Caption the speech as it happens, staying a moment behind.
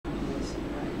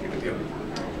Yep.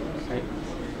 Great.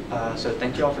 So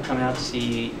thank you all for coming out to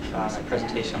see my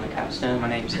presentation on the capstone. My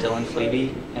name is Dillon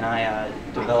Flebbe, and I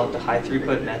developed a high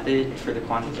throughput method for the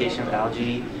quantification of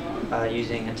algae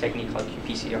using a technique called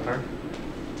qPCR.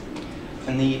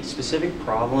 And the specific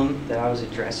problem that I was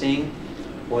addressing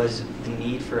was the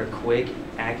need for a quick,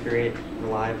 accurate,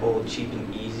 reliable, cheap,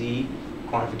 and easy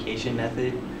quantification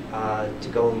method to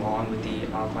go along with the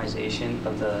optimization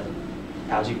of the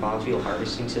algae biofuel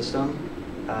harvesting system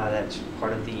that's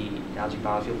part of the algae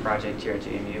biofuel project here at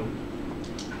JMU.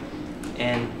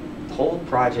 And the whole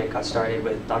project got started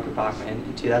with Dr. Bachmann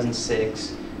in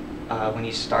 2006 when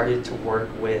he started to work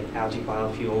with algae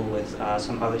biofuel with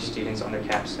some other students on their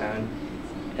capstone.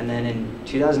 And then in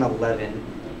 2011,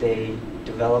 they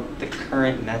developed the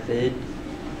current method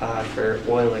for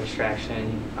oil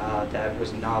extraction that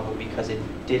was novel because it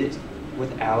did it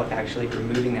without actually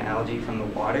removing the algae from the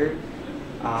water.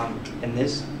 And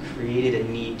this created a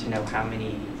need to know how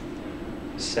many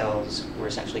cells were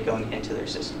essentially going into their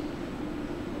system.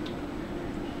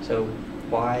 So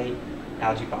why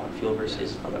algae biofuel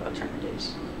versus other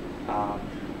alternatives?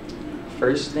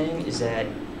 First thing is that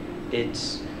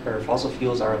fossil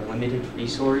fuels are a limited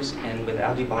resource, and with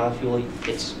algae biofuel,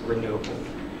 it's renewable.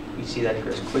 We see that it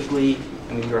grows quickly,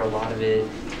 and we grow a lot of it.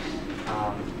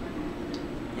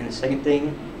 And the second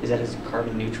thing is that it's a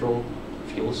carbon neutral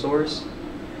fuel source.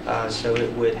 So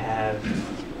it would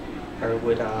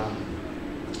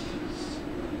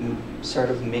sort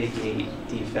of mitigate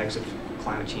the effects of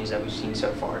climate change that we've seen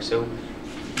so far. So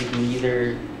we can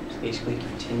either basically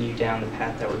continue down the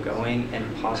path that we're going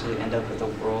and possibly end up with a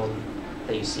world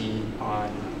that you see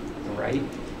on the right,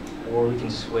 or we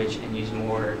can switch and use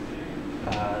more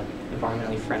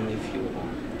environmentally friendly fuel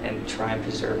and try and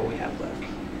preserve what we have left,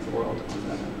 the world on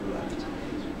the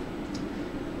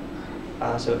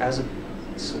left. So as a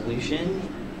solution,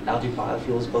 algae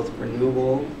biofuel is both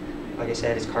renewable, like I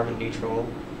said, it's carbon neutral,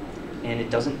 and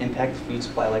it doesn't impact the food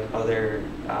supply like other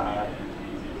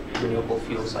renewable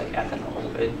fuels like ethanol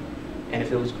would. And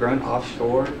if it was grown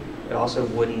offshore, it also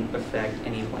wouldn't affect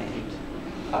any land.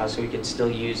 So we could still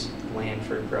use land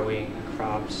for growing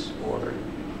crops or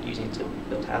using it to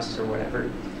build houses or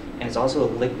whatever. And it's also a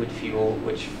liquid fuel,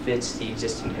 which fits the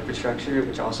existing infrastructure,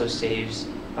 which also saves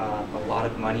a lot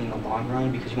of money in the long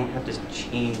run because you won't have to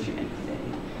change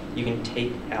anything. You can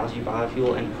take algae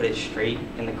biofuel and put it straight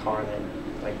in the car that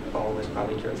like all of us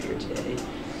probably drove here today.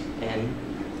 And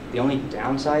the only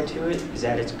downside to it is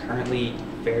that it's currently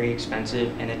very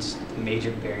expensive, and it's the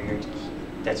major barrier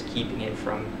that's keeping it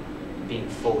from being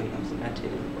fully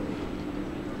implemented.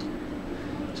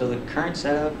 So the current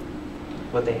setup,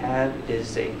 what they have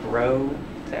is they grow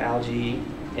the algae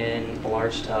in a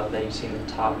large tub that you see in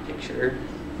the top picture.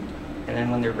 And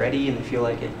then when they're ready and they feel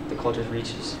like the culture's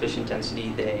reached sufficient density,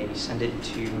 they send it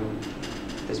to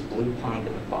this blue pump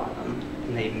at the bottom.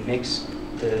 And they mix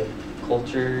the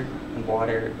culture and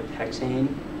water with hexane.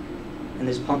 And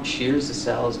this pump shears the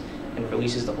cells and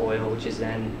releases the oil, which is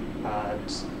then,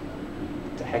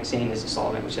 the hexane is a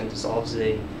solvent, which then dissolves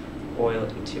the oil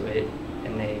into it.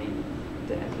 And they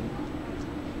then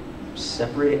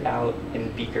separate it out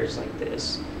in beakers like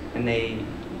this. And they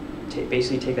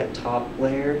basically take that top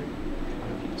layer, I don't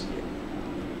know if you can see it.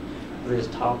 There's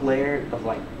a top layer of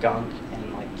like gunk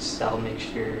and like cell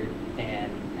mixture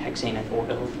and hexane and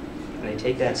oil. And they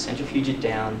take that, centrifuge it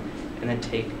down, and then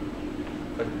take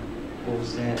what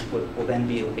will then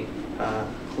be like a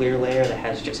clear layer that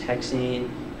has just hexane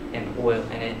and oil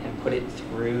in it, and put it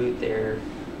through their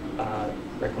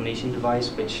reclamation device,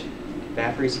 which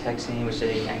evaporates hexane, which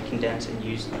they can condense and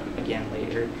use again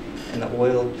later. And the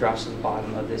oil drops to the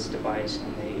bottom of this device,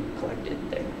 and they collect it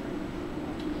there.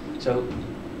 So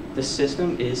the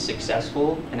system is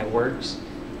successful, and it works.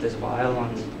 This vial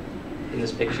in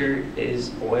this picture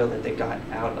is oil that they got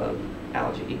out of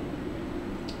algae.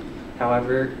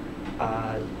 However,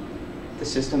 the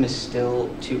system is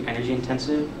still too energy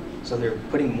intensive, so they're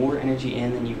putting more energy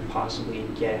in than you could possibly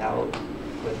get out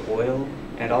with oil,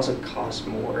 and it also costs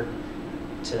more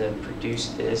to produce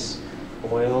this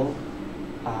oil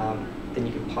than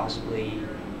you could possibly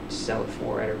sell it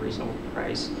for at a reasonable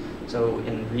price. So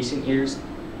in recent years,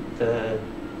 the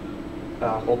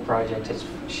whole project has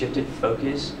shifted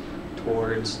focus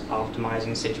towards optimizing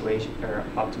the situation, or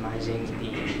optimizing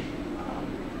the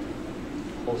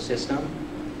whole system.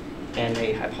 And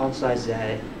they hypothesized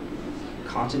that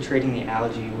concentrating the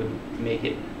algae would make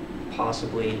it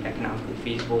possibly economically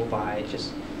feasible by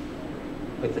just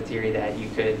with the theory that you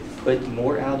could put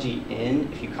more algae in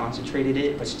if you concentrated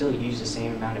it, but still use the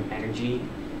same amount of energy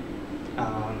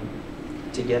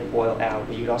to get oil out.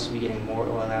 But you'd also be getting more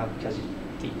oil out because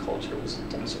the culture was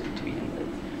denser to begin with.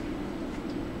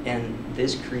 And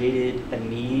this created a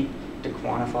need to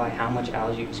quantify how much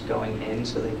algae was going in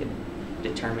so they could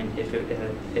determine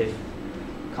if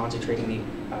concentrating the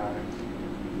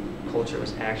culture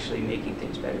was actually making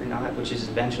things better or not, which is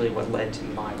eventually what led to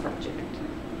my project.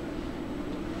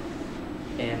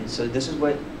 And so this is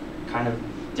what kind of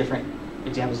different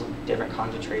examples of different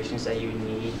concentrations that you would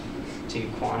need to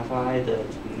quantify. The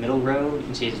middle row, you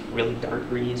can see it's really dark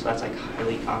green, so that's like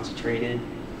highly concentrated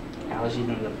algae.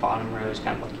 Then the bottom row is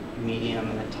kind of like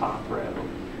medium, and the top row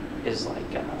is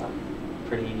like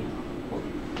pretty, well,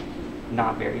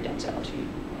 not very dense algae.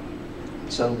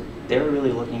 So they were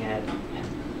really looking at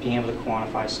being able to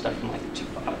quantify stuff from like the two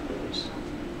bottom rows.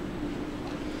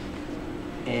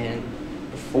 And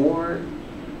before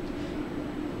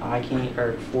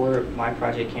my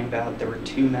project came about, there were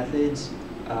two methods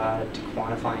to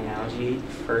quantifying algae. The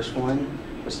first one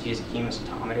was to use a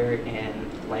hemocytometer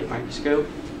and light microscope.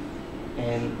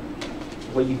 And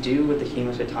what you do with the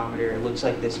hemocytometer, it looks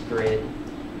like this grid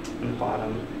on the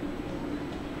bottom.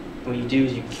 What you do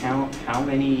is you count how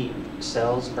many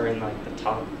cells are in like the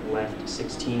top left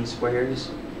 16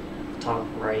 squares, top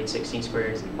right 16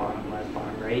 squares, and bottom left,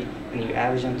 bottom right, and you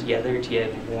average them together to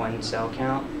get one cell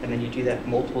count, and then you do that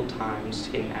multiple times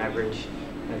to get an average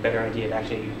and a better idea of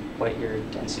actually what your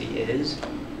density is.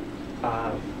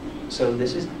 So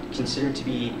this is considered to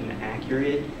be an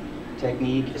accurate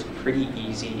technique. It's pretty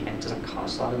easy and it doesn't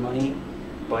cost a lot of money,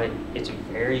 but it's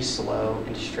very slow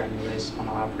and strenuous on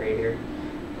the operator.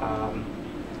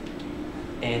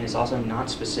 And it's also not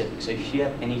specific. So if you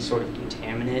have any sort of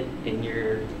contaminant in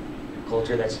your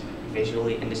culture that's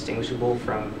visually indistinguishable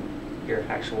from your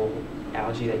actual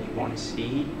algae that you want to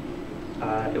see,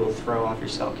 it will throw off your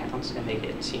cell counts and make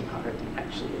it seem hotter than it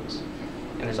actually is.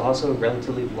 And there's also a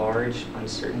relatively large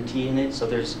uncertainty in it. So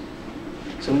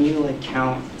when you like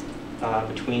count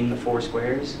between the four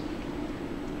squares,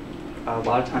 a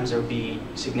lot of times there will be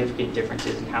significant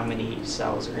differences in how many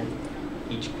cells are in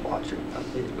each quadrant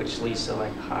of it, which leads to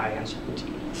like high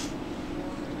uncertainty.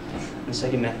 The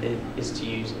second method is to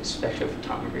use a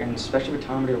spectrophotometer, and the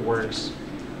spectrophotometer works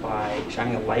by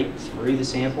shining a light through the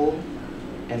sample,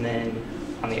 and then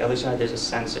on the other side there's a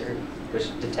sensor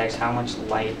which detects how much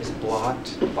light is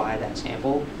blocked by that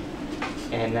sample,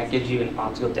 and that gives you an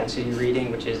optical density reading,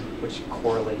 which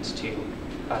correlates to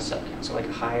cell count. So like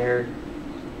a higher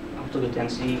optical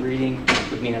density reading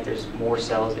would mean that there's more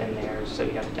cells in there, so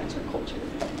you have a denser culture.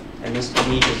 And this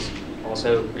technique is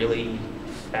also really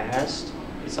fast.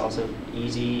 It's also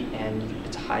easy, and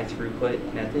it's a high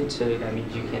throughput method, so that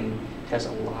means you can test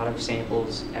a lot of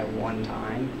samples at one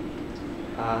time.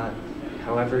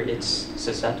 However, it's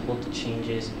susceptible to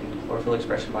changes in chlorophyll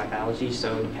expression by algae,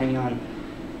 so depending on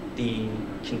the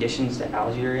conditions that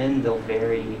algae are in, they'll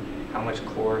vary how much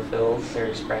chlorophyll they're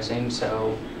expressing.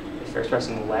 So if they're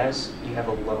expressing less, you have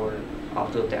a lower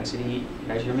optical density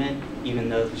measurement, even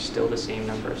though there's still the same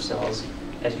number of cells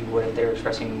as you would if they were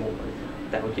expressing more.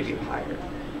 That would give you higher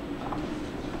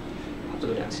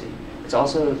optical density. It's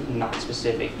also not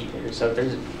specific either. So if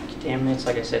there's contaminants,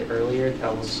 like I said earlier,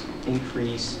 that will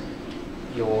increase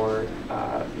your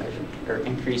measurement, or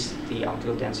increase the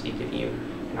optical density, giving you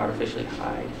an artificially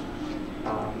high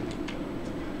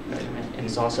measurement. And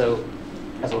it's also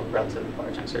has a relatively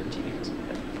large uncertainty because of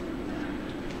that.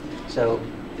 So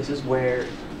this is where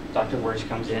Dr. Wurch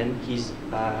comes in. He's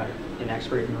an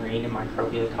expert in marine and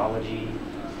microbial ecology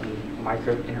and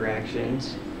microbe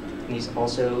interactions. And he's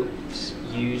also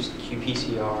used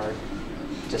qPCR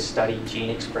to study gene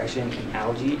expression in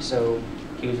algae. So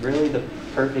he was really the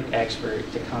perfect expert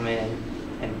to come in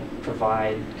and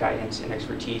provide guidance and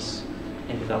expertise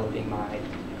in developing my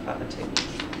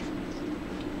technique.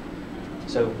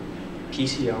 So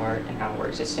PCR and how it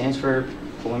works. It stands for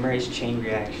Polymerase chain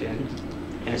reaction,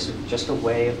 and it's just a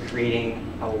way of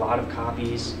creating a lot of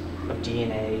copies of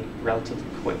DNA relatively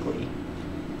quickly.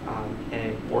 And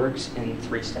it works in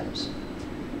 3 steps.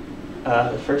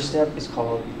 The first step is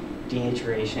called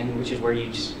denaturation, which is where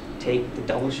you just take the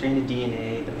double-stranded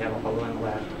DNA that we have all on the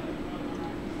left,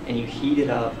 and you heat it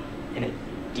up, and it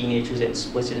denatures it and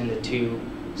splits it into 2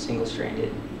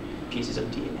 single-stranded pieces of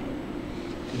DNA.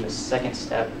 And the second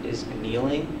step is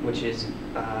annealing, which is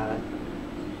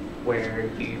where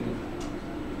you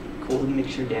cool the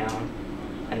mixture down,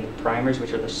 and the primers,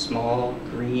 which are the small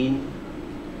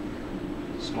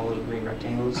little green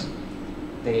rectangles,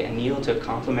 they anneal to a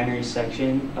complementary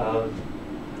section of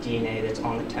DNA that's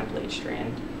on the template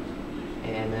strand.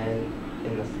 And then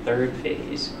in the third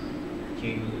phase,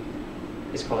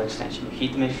 it's called extension. You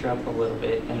heat the mixture up a little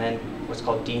bit, and then what's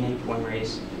called DNA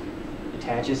polymerase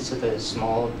attaches to the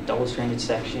small double-stranded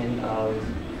section of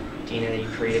DNA that you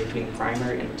created between the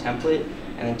primer and the template,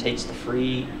 and then takes the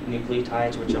free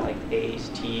nucleotides, which are like A's,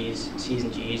 T's, C's,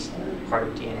 and G's, part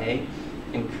of DNA,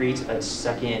 and creates a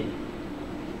second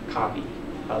copy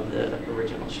of the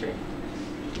original strand.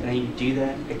 And then you do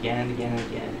that again and again and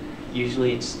again.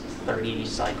 Usually it's 30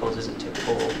 cycles is a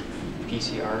typical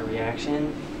PCR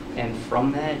reaction, and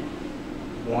from that,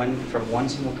 from one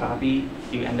single copy,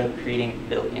 you end up creating 1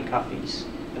 billion copies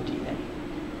of DNA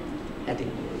at the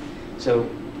end of it. So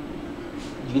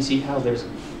you can see how you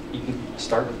can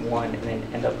start with one and then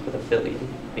end up with 1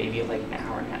 billion, maybe like an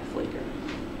hour and a half later.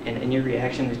 And in your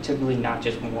reaction, there's typically not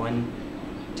just one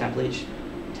template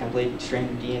strand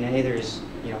of DNA. There's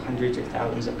hundreds or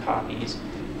thousands of copies,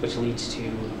 which leads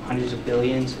to hundreds of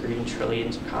billions or even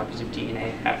trillions of copies of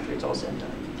DNA after it's all said and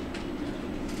done.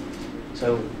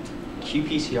 So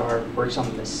qPCR works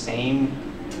on the same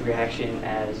reaction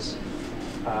as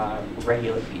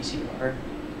regular PCR,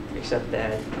 except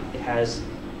that it has,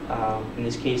 in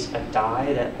this case, a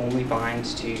dye that only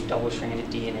binds to double-stranded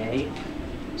DNA.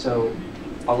 So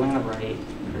all the way on the right,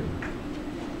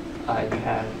 you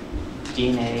have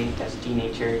DNA that's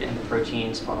denatured, and the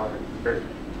proteins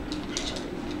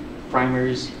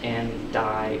primers and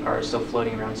dye are still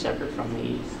floating around separate from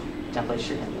the template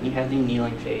strand. And you have the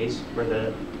annealing phase, where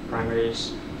the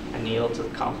primers anneal to the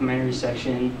complementary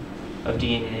section of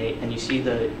DNA, and you see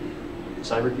the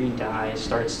cyber green dye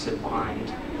starts to bind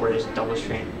where there's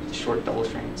short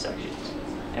double-stranded sections,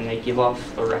 and they give off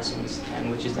fluorescence then,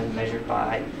 which is then measured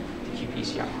by the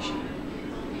qPCR machine.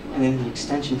 And then the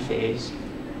extension phase,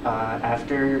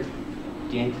 after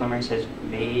DNA polymerase has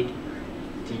made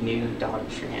the new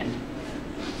dotted strand,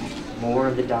 more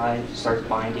of the dye starts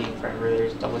binding wherever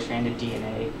there's double-stranded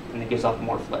DNA, and it gives off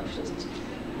more fluorescence.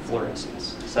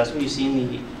 So that's what you see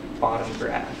in the bottom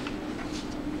graph.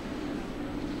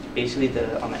 Basically,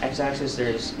 on the x-axis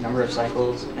there's number of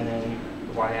cycles, and then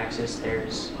the y-axis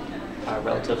there's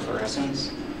relative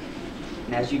fluorescence.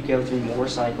 And as you go through more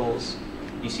cycles,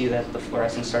 you see that the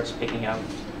fluorescence starts picking up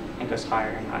and goes higher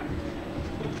and higher.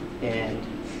 And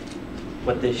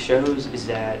what this shows is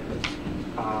that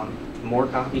the more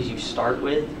copies you start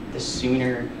with, the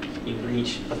sooner you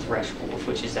reach a threshold,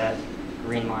 which is that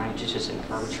green line, which is just an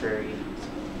arbitrary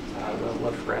level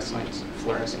of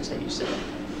fluorescence that you set.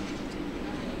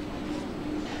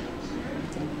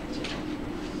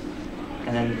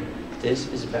 And then this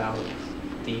is about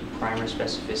the primer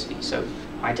specificity. So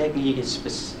my technique is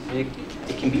specific.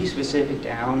 It can be specific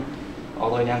down, all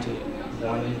the way down to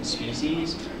one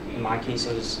species. In my case,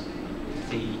 it was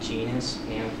the genus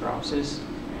Nannochloropsis.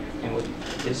 And what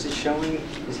this is showing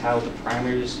is how the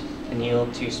primers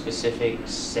anneal to a specific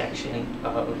section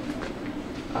of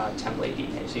template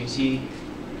DNA. So you see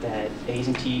that A's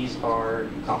and T's are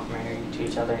complementary to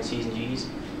each other, and C's and G's.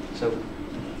 So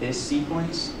this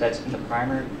sequence that's in the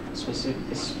primer is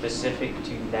specific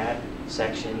to that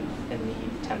section in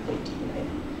the template DNA.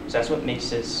 So that's what makes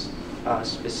this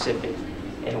specific.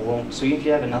 And it won't, so if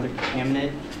you have another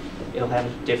contaminant, it'll have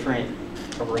a different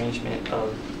arrangement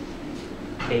of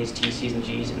A's, T's, C's, and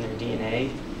G's in their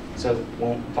DNA, so it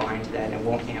won't bind to that and it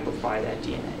won't amplify that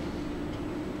DNA.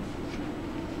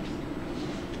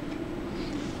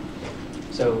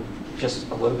 So just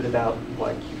a little bit about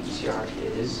what qPCR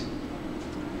is.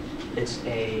 It's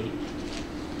a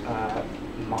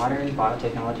modern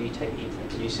biotechnology technique that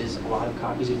produces a lot of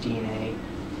copies of DNA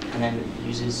and then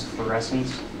uses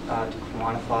fluorescence to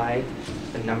quantify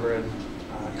the number of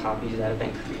copies that have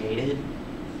been created.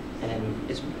 And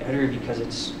it's better because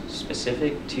it's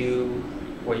specific to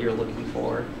what you're looking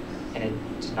for, and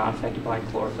it's not affected by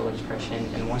chlorophyll expression.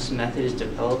 And once the method is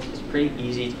developed, it's pretty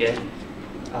easy to get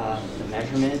the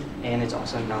measurement, and it's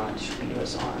also not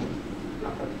strenuous on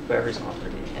whoever's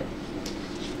operating it.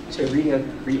 So to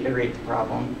reiterate the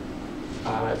problem,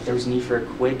 there was a need for a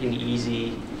quick and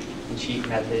easy and cheap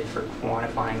method for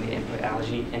quantifying the input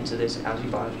algae into this algae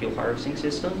biofuel harvesting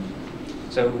system.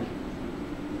 So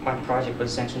my project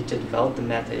was essentially to develop the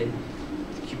method,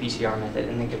 the qPCR method,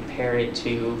 and then compare it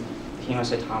to the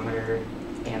hemocytometer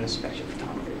and the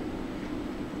spectrophotometry.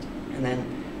 And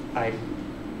then I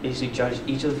basically judged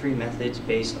each of the three methods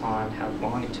based on how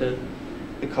long it took,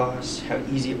 the cost, how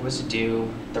easy it was to do,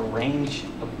 the range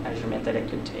of measurement that it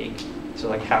could take, so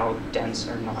like how dense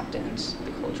or not dense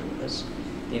the culture was,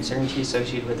 the uncertainty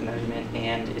associated with the measurement,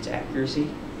 and its accuracy.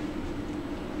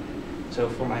 So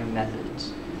for my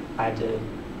methods, I had to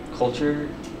culture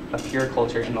a pure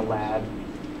culture in the lab.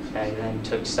 I then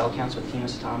took cell counts with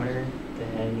hemocytometer,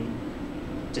 then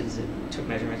took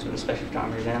measurements with the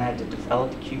spectrophotometer. Then I had to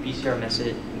develop the qPCR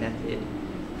method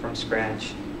from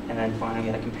scratch, and then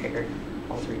finally I compared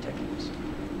all three techniques.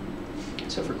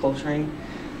 So for culturing,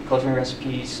 culturing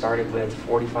recipe started with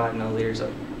 45 milliliters of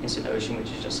instant ocean,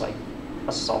 which is just like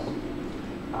a salt,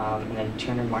 and then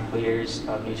 200 microliters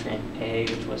of nutrient A,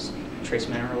 which was trace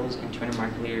minerals, and 200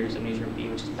 microliters of nutrient B,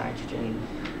 which is nitrogen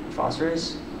and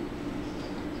phosphorus.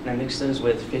 And I mixed those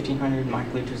with 1,500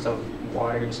 microliters of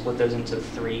water and split those into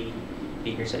 3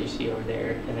 beakers that you see over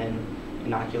there, and then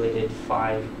inoculated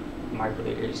 5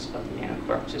 microliters of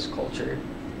Nannochloropsis culture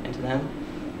into them,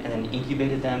 and then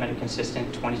incubated them at a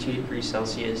consistent 22 degrees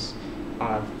Celsius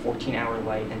on a 14-hour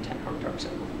light and 10-hour dark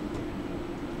cycle.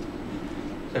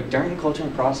 So during the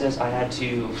culturing process, I had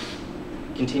to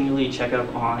continually check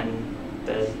up on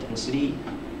the density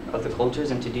of the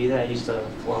cultures, and to do that I used a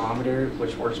fluorometer,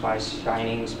 which works by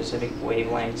shining specific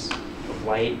wavelengths of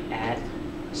light at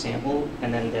a sample,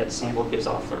 and then that sample gives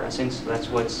off fluorescence. So that's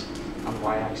what's on the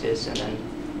y-axis, and then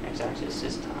x-axis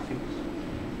is time.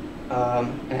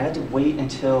 And I had to wait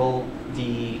until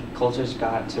the cultures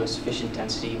got to a sufficient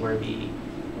density where it'd be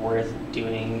worth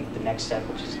doing the next step,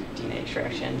 which is DNA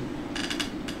extraction,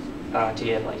 to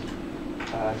get like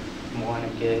one, a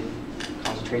good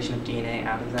concentration of DNA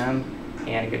out of them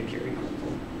and a good purity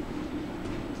level.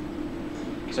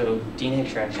 So DNA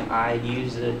extraction, I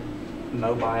use the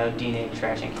mobile DNA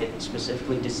extraction kit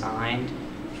specifically designed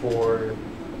for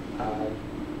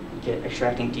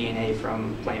extracting DNA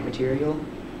from plant material.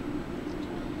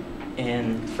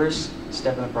 And the first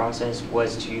step in the process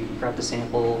was to prep the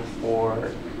sample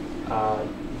for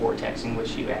vortexing,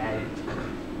 which you add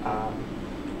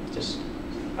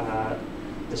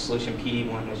the solution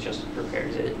PD1, which just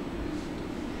prepares it.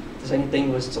 The second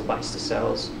thing was to lyse the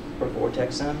cells or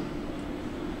vortex them.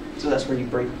 So that's where you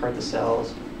break apart the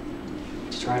cells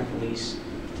to try and release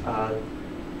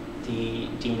the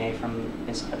DNA from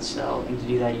inside the cell. And to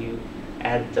do that, you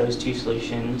add those 2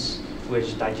 solutions,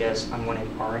 which digest unwanted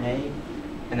RNA,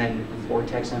 and then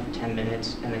vortex them for 10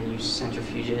 minutes, and then you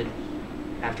centrifuge it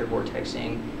after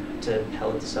vortexing to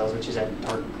pellet the cells, which is that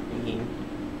dark green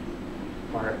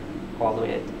part all the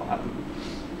way at the bottom.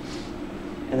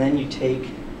 And then you take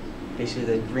basically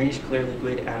the greenish clear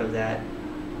liquid out of that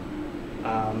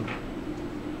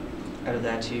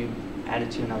tube, add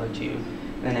it to another tube,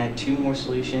 and then add 2 more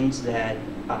solutions that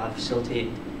facilitate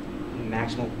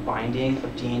maximal binding of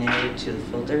DNA to the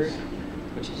filter,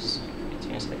 which is, I'll get to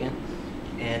in a second,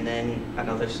 and then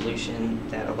another solution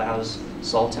that allows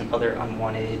salts and other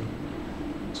unwanted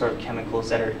sort of chemicals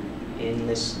that are in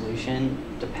this solution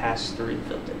to pass through the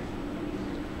filter.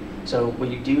 So what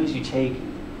you do is you take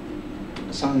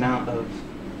some amount of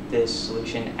this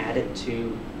solution, add it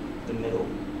to the middle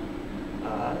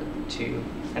tube,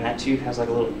 and that tube has like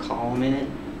a little column in it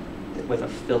with a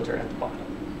filter at the bottom.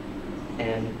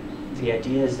 And the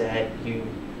idea is that you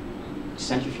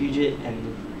centrifuge it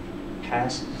and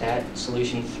pass that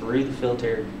solution through the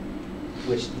filter,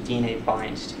 which the DNA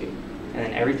binds to, and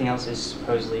then everything else is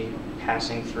supposedly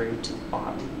passing through to the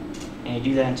bottom. And you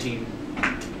do that until you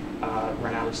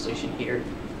run out of solution here.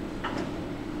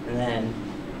 And then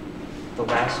the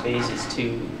last phase is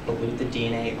to elute the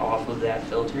DNA off of that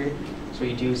filter. So what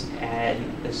you do is add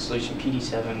the solution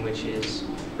PD7, which is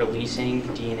releasing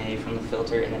the DNA from the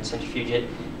filter, and then centrifuge it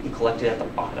and collect it at the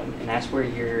bottom. And that's where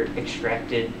your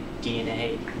extracted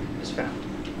DNA is found.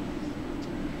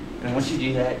 And then once you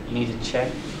do that, you need to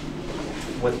check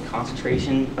what the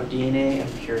concentration of DNA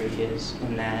and purity is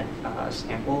in that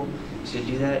sample. So to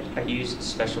do that, I use a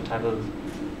special type of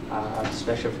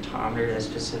spectrophotometer that's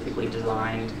specifically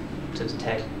designed to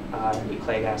detect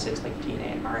nucleic acids like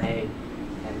DNA and RNA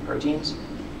and proteins.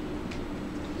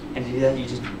 And to do that, you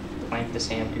just blank the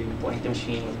sample, you blank the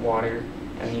machine with water,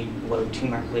 and then you load 2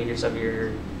 microliters of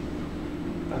your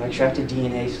extracted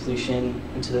DNA solution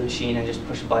into the machine and just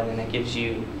push a button, and it gives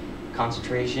you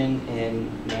concentration in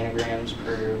nanograms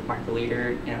per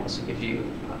microliter, and it also gives you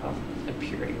a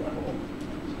purity level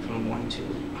from 1 to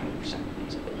 100%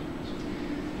 of it.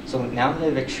 So now that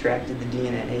I've extracted the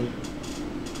DNA,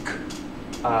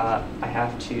 I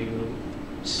have to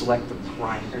select the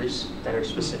primers that are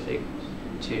specific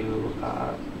to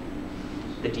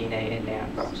the DNA in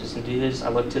Nannochloropsis. And to do this, I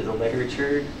look to the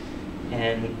literature,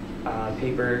 and a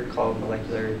paper called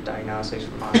Molecular Diagnostics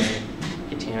for Modern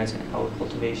Contaminants and Algal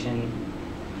Cultivation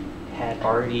had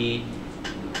already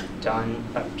done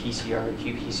a PCR,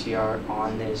 qPCR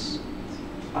on this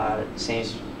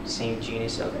same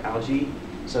genus of algae.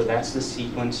 So that's the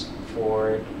sequence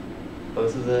for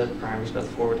both of the primers, both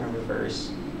forward and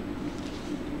reverse,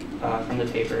 from the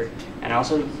paper. And I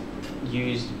also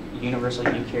used universal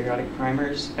eukaryotic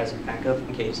primers as a backup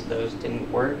in case those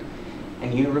didn't work.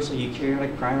 And universal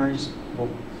eukaryotic primers will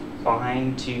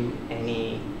bind to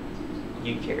any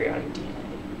eukaryotic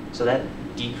DNA. So that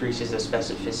decreases the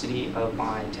specificity of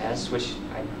my tests, which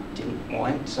I didn't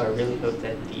want, so I really hope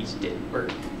that these did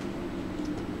work.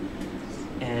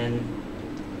 And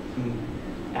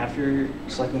after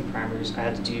selecting primers, I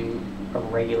had to do a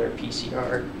regular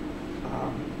PCR,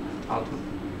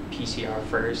 PCR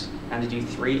first. I had to do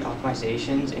 3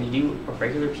 optimizations, and you do a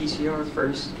regular PCR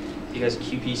first because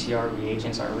qPCR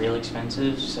reagents are real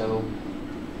expensive, so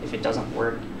if it doesn't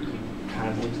work, you kind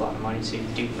of lose a lot of money, so you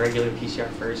do regular PCR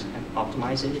first and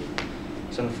optimize it.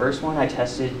 So in the first one, I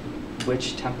tested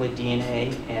which template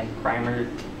DNA and primer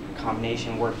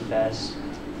combination worked the best.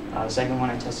 The second one,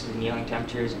 I tested annealing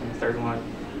temperatures, and the third one,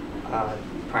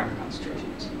 primer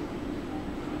concentrations.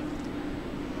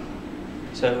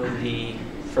 So the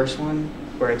first one,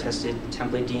 where I tested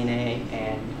template DNA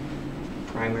and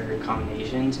primer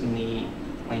combinations, in the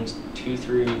lanes 2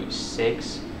 through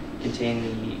 6 contain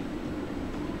the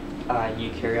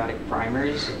eukaryotic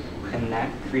primers, and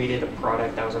that created a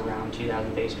product that was around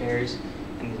 2,000 base pairs.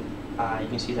 And you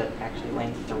can see that actually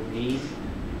lane 3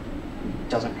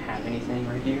 doesn't have anything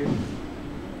right here.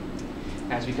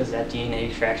 That's because that DNA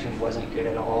extraction wasn't good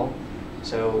at all.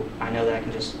 So I know that I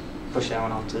can just push that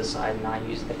one off to the side and not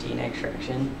use that DNA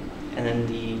extraction. And then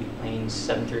the lanes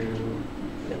 7 through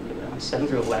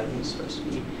 11 is supposed to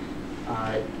be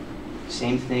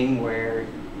same thing, where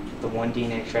the one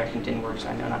DNA extraction didn't work, so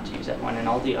I know not to use that one. And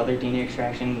all the other DNA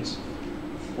extractions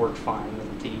worked fine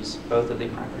with these, both of the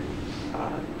primer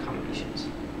combinations.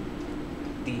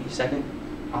 The second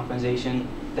optimization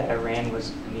that I ran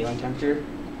was annealing temperature,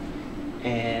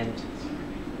 and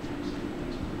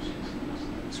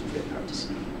it's really hard to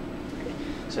see. Okay.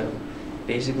 So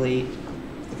basically,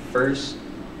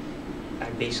 I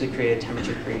basically created a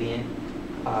temperature gradient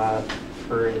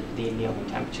for the annealing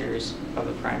temperatures of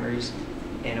the primers,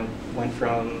 and it went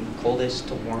from coldest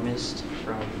to warmest,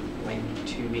 from lane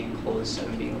 2 being coldest,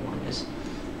 7 being the warmest.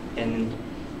 And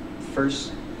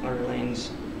first, or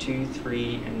lanes 2,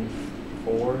 3, and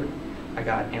 4, I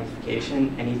got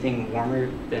amplification. Anything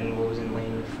warmer than what was in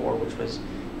lane 4, which was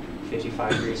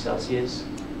 55 degrees Celsius,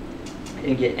 I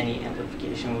didn't get any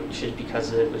amplification, which is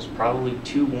because it was probably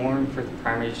too warm for the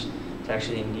primers to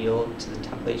actually anneal to the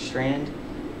template strand.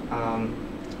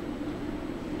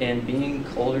 And being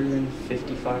colder than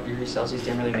 55 degrees Celsius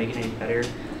didn't really make it any better,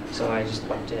 so I just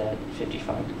left it at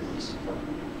 55 degrees.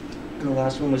 And the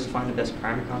last one was to find the best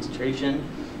primer concentration.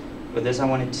 With this, I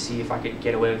wanted to see if I could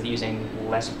get away with using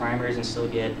less primers and still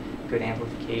get good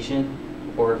amplification,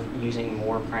 or if using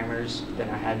more primers than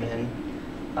I had been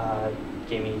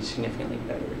gave me significantly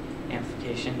better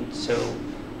amplification. So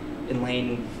in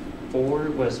lane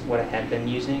 4 was what I had been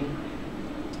using,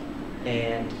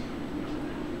 and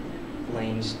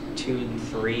lanes 2 and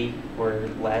 3 were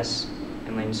less,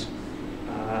 and lanes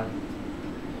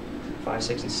 5,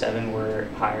 6, and 7 were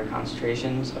higher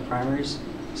concentrations of primers.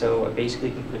 So I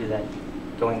basically concluded that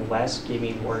going less gave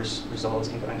me worse results,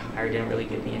 and going higher didn't really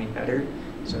give me any better.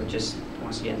 So it just,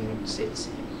 once again, stayed the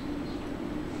same.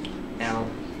 Now,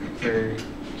 for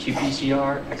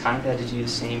qPCR, I kind of had to do the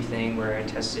same thing, where I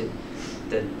tested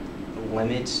the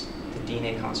limits, the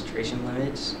DNA concentration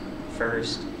limits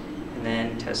first, and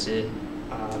then tested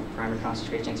primer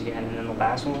concentrations again. And then the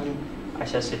last one, I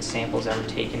tested samples that were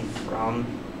taken from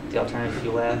the alternative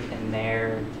fuel lab and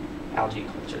their algae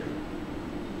culture.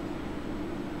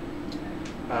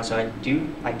 So I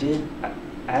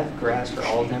have graphs for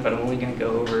all of them, but I'm only going to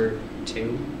go over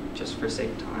 2 just for sake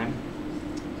of time.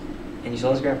 And you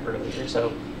saw this graph earlier.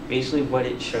 So basically what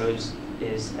it shows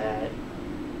is that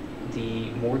the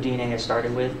more DNA I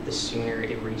started with, the sooner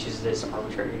it reaches this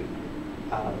arbitrary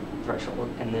threshold.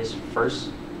 And this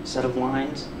first set of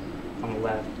lines on the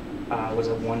left was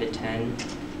a 1 to 10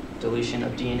 dilution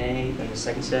of DNA. Then the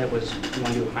second set was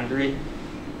 1 to 100.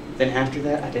 Then after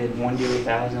that, I did 1 to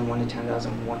 1,000, 1 to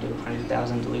 10,000, 1 to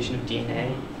 100,000 dilution of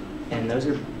DNA. And those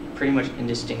are pretty much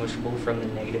indistinguishable from the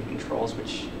negative controls,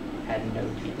 which had no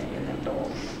DNA in them at all.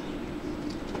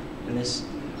 And this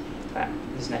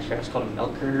next graph is called a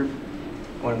melt curve.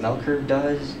 What a melt curve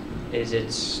does is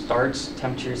it starts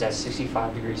temperatures at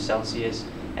 65 degrees Celsius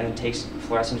and then takes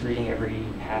fluorescence reading every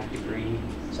 ½ degree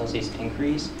Celsius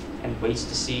increase and waits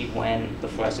to see when the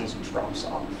fluorescence drops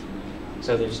off.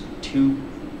 So there's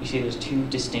there's 2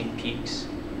 distinct peaks.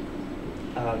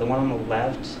 The one on the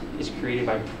left is created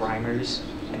by primers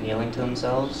annealing to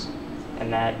themselves,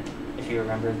 and that, if you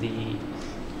remember, the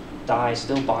dye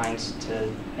still binds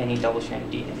to any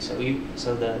double-stranded DNA.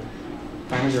 So the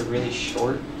primers are really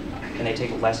short, and they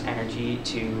take less energy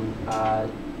to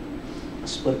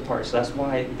split apart. So that's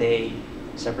why they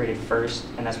separated first,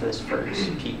 and that's where this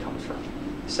first peak comes from.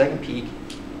 The second peak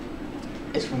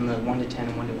is from the 1 to 10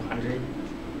 and 1 to 100.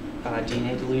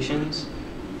 DNA dilutions,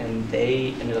 and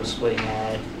they ended up splitting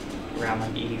at around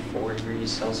like 84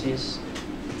 degrees Celsius.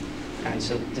 And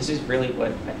so this is really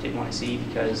what I did want to see,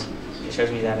 because it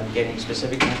shows me that I'm getting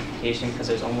specific quantification because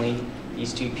there's only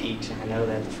these two peaks, and I know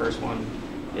that the first one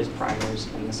is primers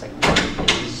and the second one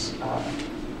is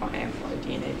my amplified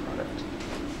DNA product.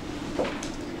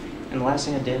 And the last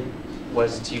thing I did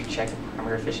was to check the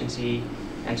primer efficiency,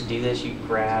 and to do this you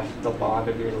graph the log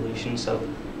of your dilution. So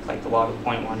like the log of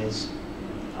 0.1 is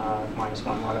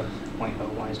 -1, log of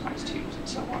 0.01 is -2, and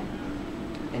so on.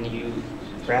 And you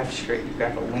graph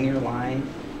a linear line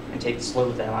and take the slope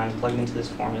of that line, plug it into this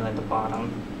formula at the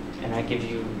bottom, and that gives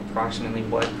you approximately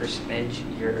what percentage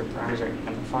your primers are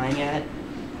amplifying at.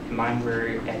 And mine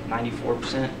were at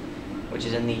 94%, which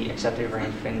is in the accepted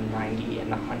range between 90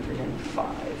 and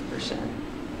 105%.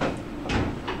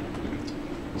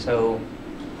 So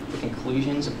the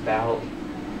conclusions about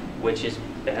which is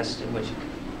best and which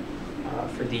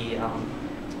for the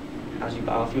algae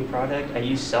biofuel product, I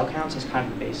use cell counts as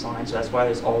kind of a baseline, so that's why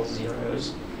there's all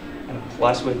zeros. And a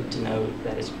plus would denote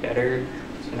that it's better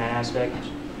in that aspect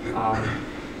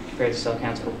compared to cell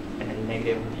counts, and a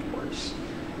negative would be worse.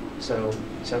 So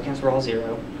cell counts were all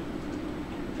 0.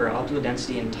 For optical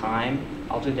density and time,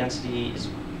 optical density is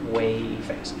way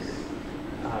faster.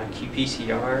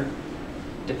 qPCR,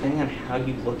 depending on how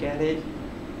you look at it,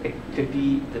 it could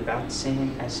be about the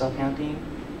same as cell counting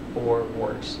or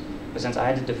worse. But since I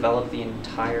had to develop the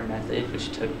entire method,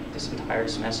 which took this entire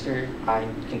semester, I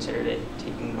considered it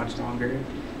taking much longer,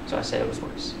 so I said it was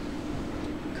worse.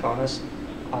 Cost,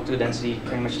 optical density,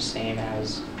 pretty much the same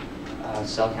as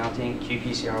cell counting.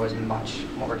 qPCR was much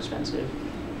more expensive.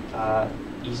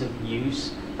 Ease of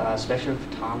use,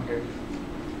 spectrophotometer,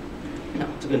 no,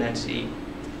 optical density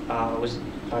was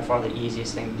by far the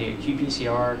easiest thing to do.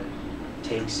 qPCR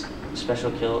takes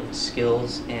special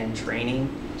skills and training,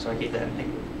 so I gave that a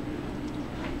negative.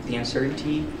 The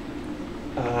uncertainty,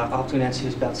 optical density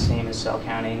was about the same as cell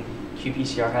counting.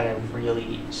 qPCR had a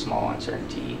really small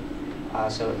uncertainty,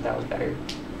 so that was better.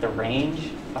 The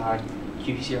range,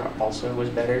 qPCR also was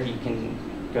better. You can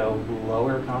go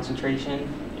lower concentration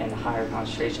and higher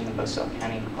concentration than both cell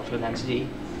counting and optical density.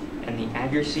 And the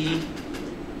accuracy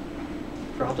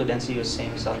for optical density was the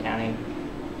same as cell counting,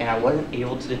 and I wasn't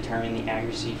able to determine the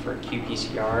accuracy for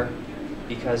qPCR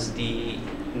because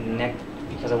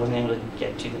I wasn't able to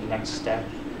get to the next step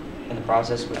in the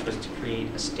process, which was to create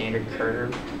a standard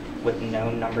curve with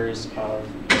known numbers of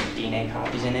DNA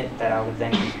copies in it that I would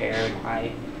then compare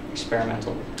my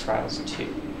experimental trials to.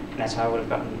 And that's how I would have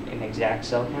gotten an exact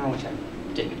cell count, which I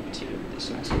didn't get to this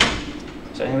semester.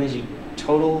 So anyways, you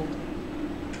total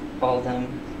all of them,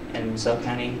 and cell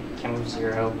counting came up with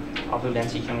 0, optical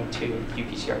density came up with 2,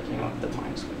 qPCR came up with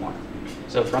 -1.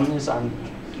 So from this, I'm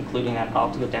concluding that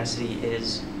optical density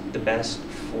is the best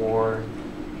for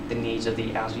the needs of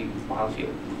the algae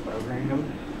biofuel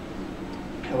program.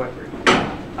 However,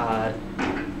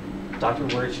 Dr.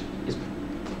 Wurch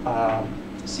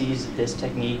sees this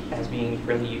technique as being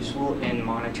really useful in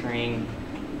monitoring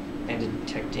and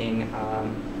detecting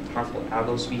harmful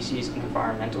algal species in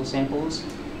environmental samples.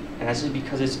 And this is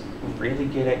because it's really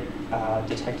good at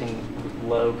detecting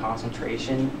low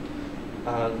concentration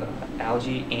of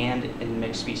algae and in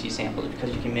mixed species samples,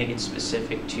 because you can make it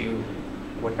specific to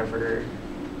whatever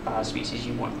species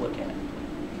you want to look at.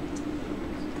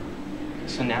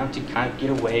 So now to kind of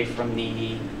get away from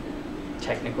the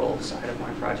technical side of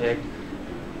my project,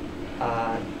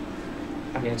 I'm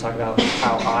going to talk about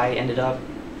how I ended up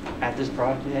at this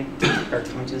project, or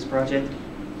coming to this project,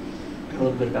 and a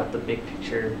little bit about the big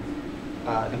picture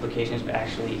implications of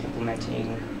actually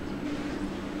implementing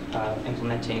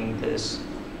this,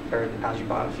 or algae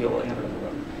biofuel in the real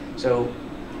world. So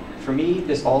for me,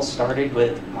 this all started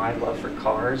with my love for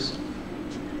cars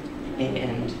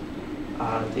and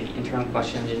the internal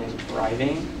combustion engine is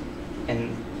driving.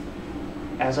 And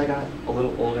as I got a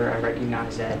little older, I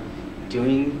recognized that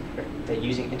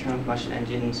using internal combustion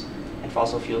engines and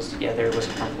fossil fuels together was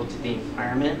harmful to the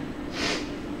environment.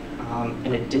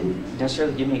 And it didn't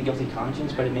necessarily give me a guilty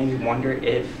conscience, but it made me wonder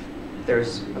if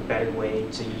there's a better way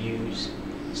to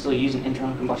still use an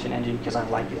internal combustion engine because I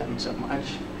like them so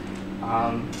much,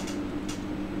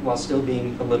 while still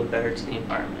being a little better to the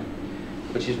environment,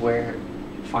 which is where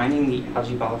finding the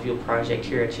algae biofuel project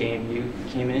here at JMU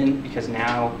came in, because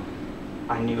now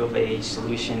I knew of a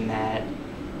solution that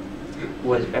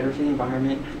was better for the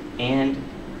environment and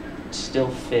still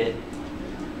fit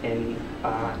in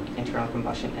internal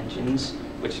combustion engines,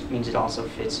 which means it also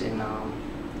fits in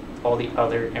all the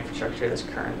other infrastructure that's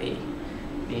currently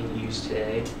being used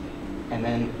today. And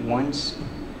then once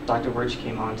Dr. Wurch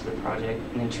came onto the project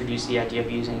and introduced the idea of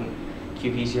using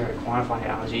qPCR to quantify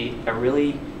algae, that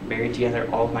really married together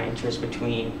all of my interests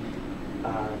between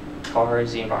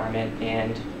cars, the environment,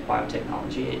 and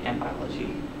biotechnology and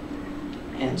biology.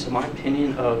 And so my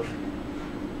opinion of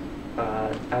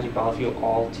algae biofuel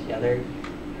altogether,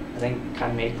 I think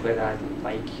kind of made clear that I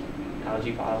like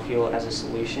algae biofuel as a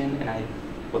solution, and I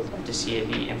would like to see it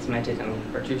be implemented on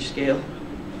a larger scale.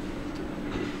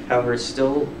 However, it's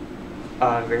still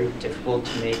very difficult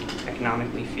to make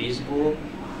economically feasible,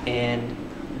 and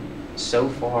so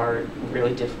far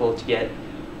really difficult to get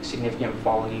significant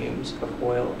volumes of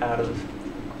oil out of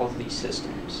all of these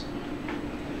systems,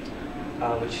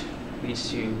 which leads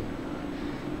to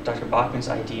Dr. Bachmann's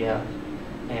idea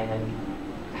and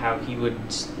how he would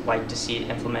like to see it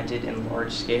implemented in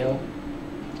large scale.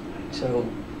 So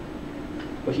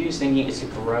what he was thinking is to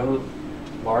grow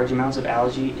large amounts of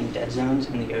algae in dead zones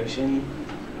in the ocean,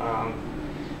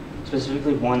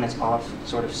 specifically one that's off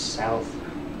sort of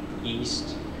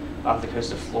southeast off the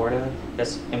coast of Florida,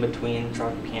 that's in between the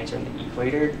Tropic of Cancer and the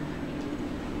equator.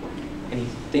 And he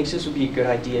thinks this would be a good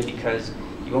idea because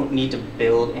you won't need to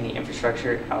build any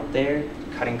infrastructure out there,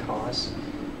 cutting costs.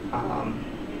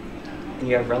 And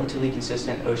you have relatively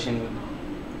consistent ocean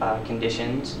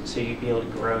conditions, so you'd be able to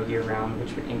grow year-round,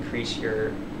 which would increase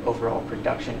your overall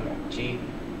production of algae.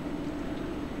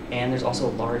 And there's also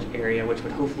a large area which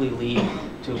would hopefully lead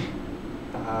to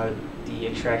the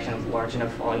extraction of large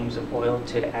enough volumes of oil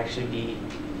to actually be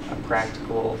a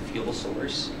practical fuel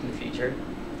source in the future.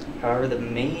 However, the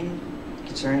main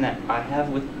concern that I have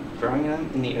with growing them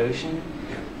in the ocean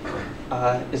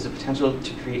is the potential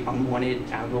to create unwanted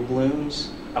algal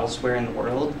blooms elsewhere in the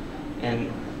world.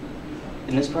 And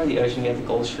in this part of the ocean, we have the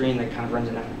Gulf Stream that kind of runs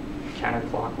in a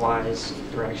counterclockwise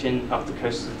direction up the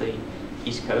coast of the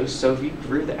East Coast. So if you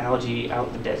grew the algae out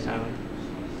in the dead zone,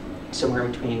 somewhere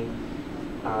between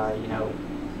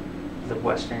the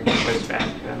western coast of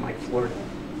Africa and like Florida,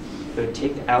 it would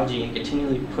take the algae and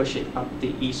continually push it up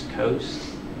the East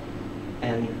Coast.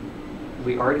 And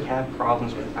we already have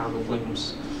problems with algal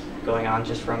blooms going on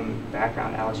just from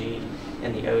background algae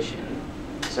in the ocean.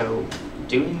 So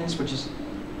doing this would just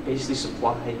basically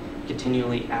supply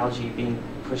continually algae being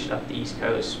pushed up the East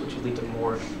Coast, which would lead to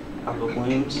more algal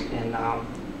blooms. And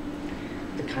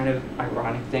the kind of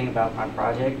ironic thing about my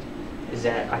project is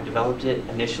that I developed it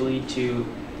initially to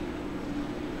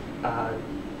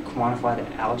quantify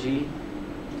the algae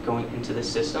going into the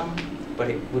system, but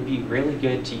it would be really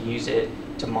good to use it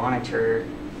to monitor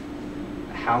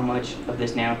how much of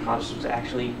this nannochloropsis was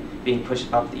actually being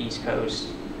pushed up the East Coast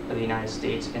of the United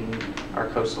States in our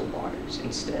coastal waters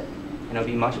instead. And it would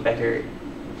be much better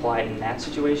applied in that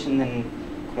situation than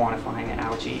quantifying the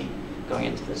algae going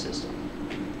into the system.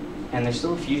 And there's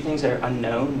still a few things that are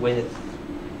unknown with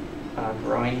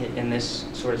growing it in this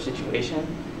sort of situation.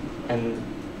 And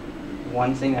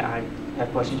one thing that I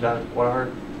have questions about is what are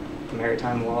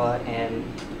maritime law and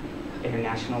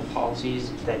international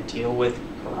policies that deal with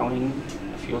growing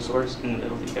a fuel source in the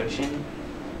middle of the ocean.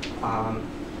 And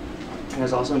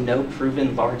there's also no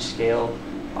proven large-scale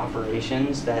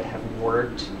operations that have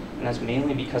worked, and that's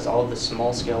mainly because all of the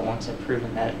small-scale ones have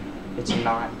proven that it's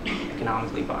not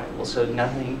economically viable. So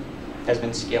nothing has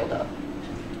been scaled up.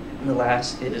 And the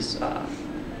last is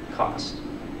cost.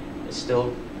 It's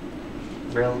still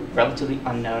relatively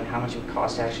unknown how much it would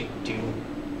cost to actually do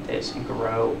this and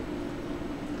grow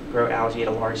algae at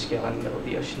a large scale in the middle of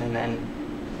the ocean, and then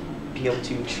be able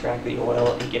to extract the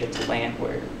oil and get it to land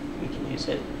where we can use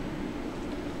it.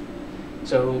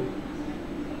 So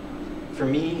for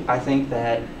me, I think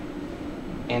that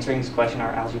answering this question,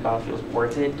 are algae biofuels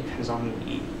worth it, depends on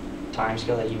the time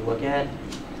scale that you look at.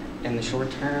 In the short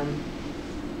term,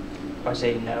 I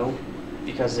say no,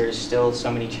 because there's still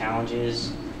so many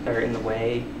challenges that are in the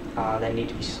way that need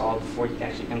to be solved before you can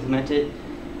actually implement it.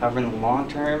 However, in the long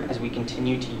term, as we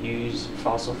continue to use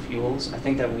fossil fuels, I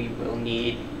think that we will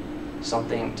need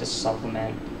something to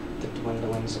supplement the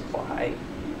dwindling supply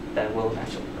that will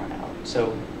eventually run out.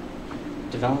 So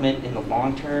development in the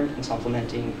long term and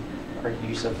supplementing our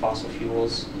use of fossil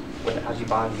fuels with algae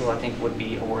biofuel, I think, would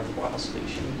be a worthwhile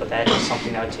solution. But that is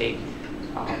something that would take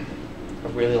a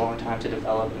really long time to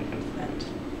develop and implement.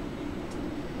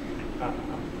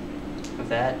 With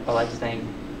that, I'd like to thank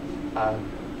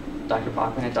Dr.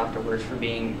 Bachmann and Dr. Wurch for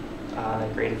being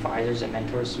great advisors and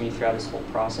mentors to me throughout this whole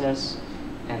process.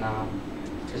 And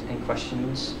if there's any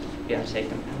questions, yeah, take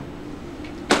them now.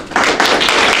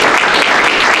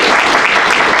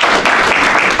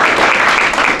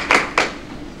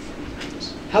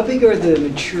 How big are the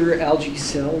mature algae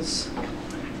cells?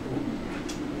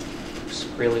 It's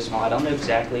really small. I don't know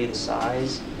exactly the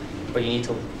size, but you need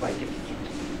to like.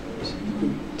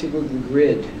 Take a look at the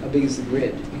grid. How big is the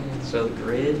grid? So the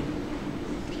grid,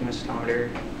 hemocytometer.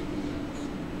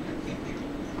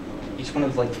 Each one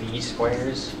of like these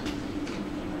squares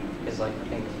is like I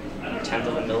think 1/10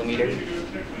 of a millimeter,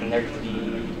 and there could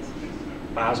be.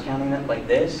 When I was counting it like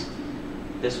this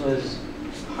was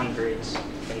hundreds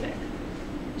in there,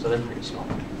 so they're pretty small.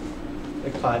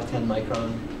 Like 5-10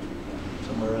 micron,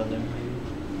 somewhere around there maybe.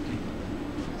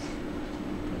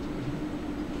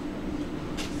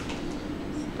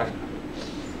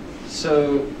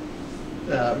 So,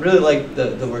 really like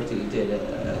the work that you did. I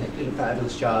think you did a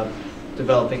fabulous job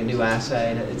developing a new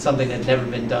assay, and it's something that's never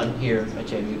been done here at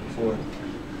JMU before.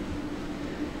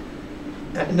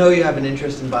 I know you have an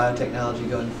interest in biotechnology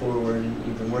going forward, and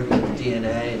you've been working with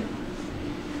DNA and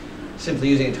simply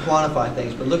using it to quantify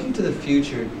things, but looking to the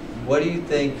future, what do you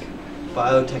think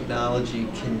biotechnology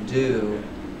can do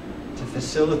to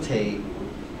facilitate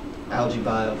algae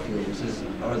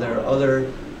biofuels? Are there other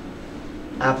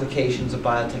applications of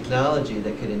biotechnology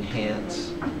that could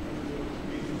enhance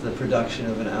the production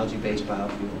of an algae-based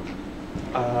biofuel?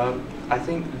 I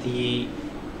think being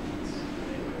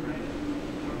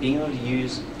able to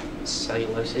use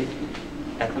cellulosic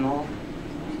ethanol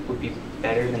would be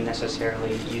better than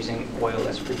necessarily using oil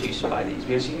that's produced by these,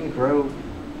 because you can grow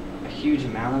a huge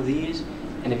amount of these,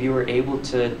 and if you were able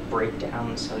to break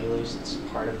down the cellulose that's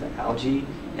part of the algae,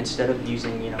 instead of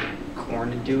using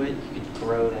corn to do it, you could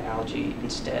grow the algae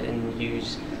instead and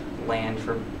use land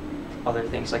for other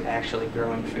things like actually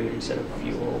growing food instead of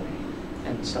fuel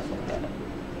and stuff like that.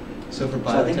 So for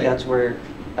biotech, I think that's where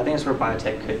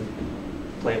biotech could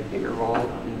play a bigger role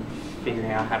in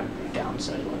figuring out how to break down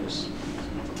cellulose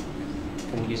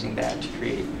and using that to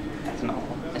create ethanol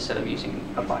instead of using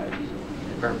a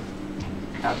biodiesel or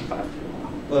algae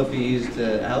biofuel. well, if you used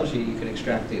the algae, you could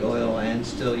extract the oil and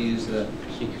still use the.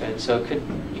 You could. So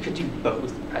you could do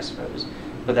both, I suppose.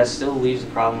 But that still leaves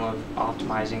the problem of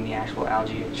optimizing the actual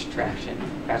algae extraction,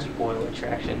 algae oil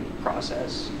extraction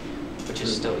process, which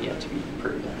is still yet to be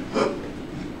proven.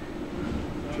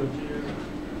 True.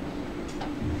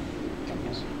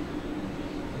 Yes.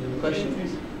 Any other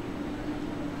questions?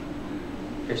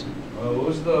 Pearson? What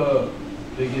was the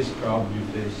biggest problem you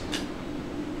faced?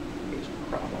 Biggest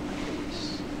problem I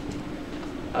face?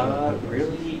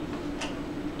 Really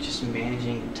just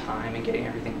managing time and getting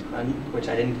everything done, which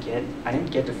I didn't get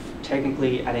to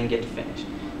finish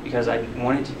because I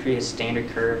wanted to create a standard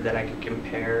curve that I could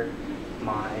compare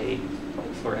my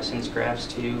fluorescence graphs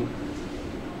to.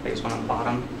 I guess one on the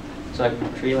bottom. So I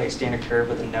could create like a standard curve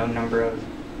with a known number of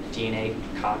DNA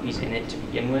copies in it to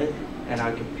begin with, and I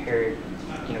would compare,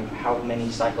 how many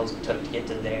cycles it took to get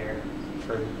to there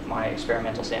for my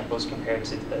experimental samples compared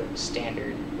to the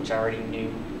standard, which I already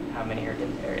knew how many are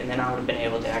in there, and then I would have been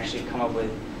able to actually come up with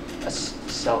a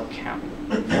cell count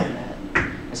on that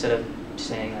instead of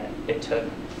saying that it took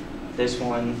this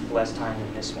one less time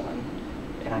than this one,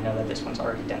 and I know that this one's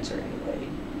already denser anyway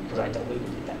because I diluted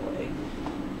it that way.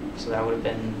 So that would have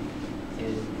been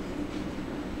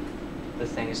the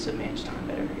thing is to manage time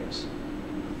better, I guess.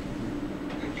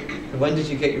 And when did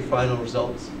you get your final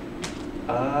results?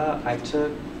 I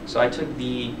took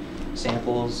the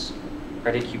samples. I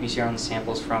did qPCR on the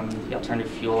samples from the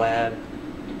alternative fuel lab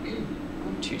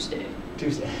Tuesday.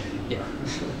 Yeah.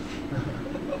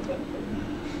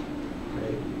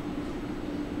 Great.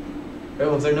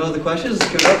 Well, if there are no other questions,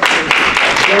 let's give it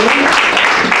up.